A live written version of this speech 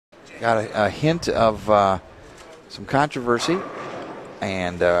got a hint of some controversy.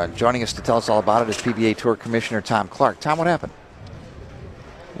 And joining us to tell us all about it is PBA Tour Commissioner Tom Clark. Tom, what happened?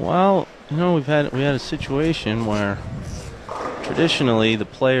 Well, we had a situation where traditionally the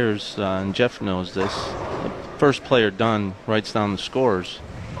players, and Jeff knows this, the first player done writes down the scores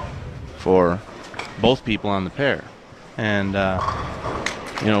for both people on the pair. And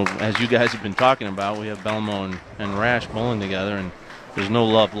as you guys have been talking about, we have Belmo and Rash bowling together, and there's no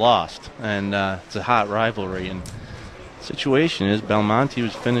love lost, and it's a hot rivalry. And the situation is Belmonte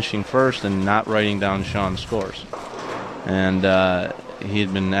was finishing first and not writing down Sean's scores, and he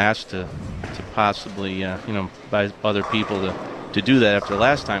had been asked to possibly by other people to do that after the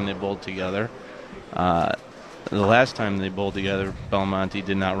last time they bowled together. The last time they bowled together, Belmonte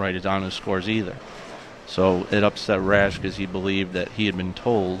did not write it down his scores either. So it upset Rash because he believed that he had been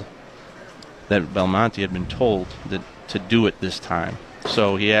told, that Belmonte had been told to do it this time.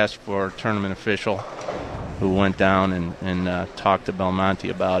 So he asked for a tournament official who went down and talked to Belmonte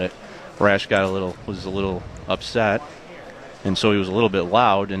about it. Rash was a little upset, and so he was a little bit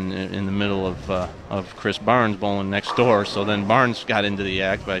loud in the middle of Chris Barnes bowling next door. So then Barnes got into the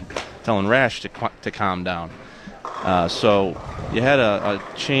act by telling Rash to calm down. So you had a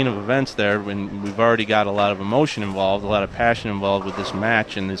chain of events there, when we've already got a lot of emotion involved, a lot of passion involved with this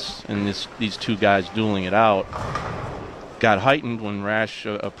match, and these two guys dueling it out. Got heightened when Rash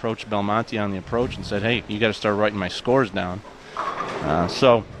approached Belmonte on the approach and said, "Hey, you got to start writing my scores down."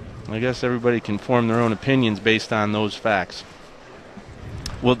 So I guess everybody can form their own opinions based on those facts.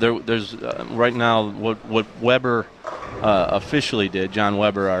 Well, there's right now what Weber officially did. John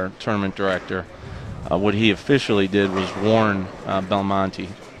Weber, our tournament director. What he officially did was warn Belmonte,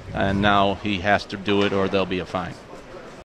 and now he has to do it or there'll be a fine.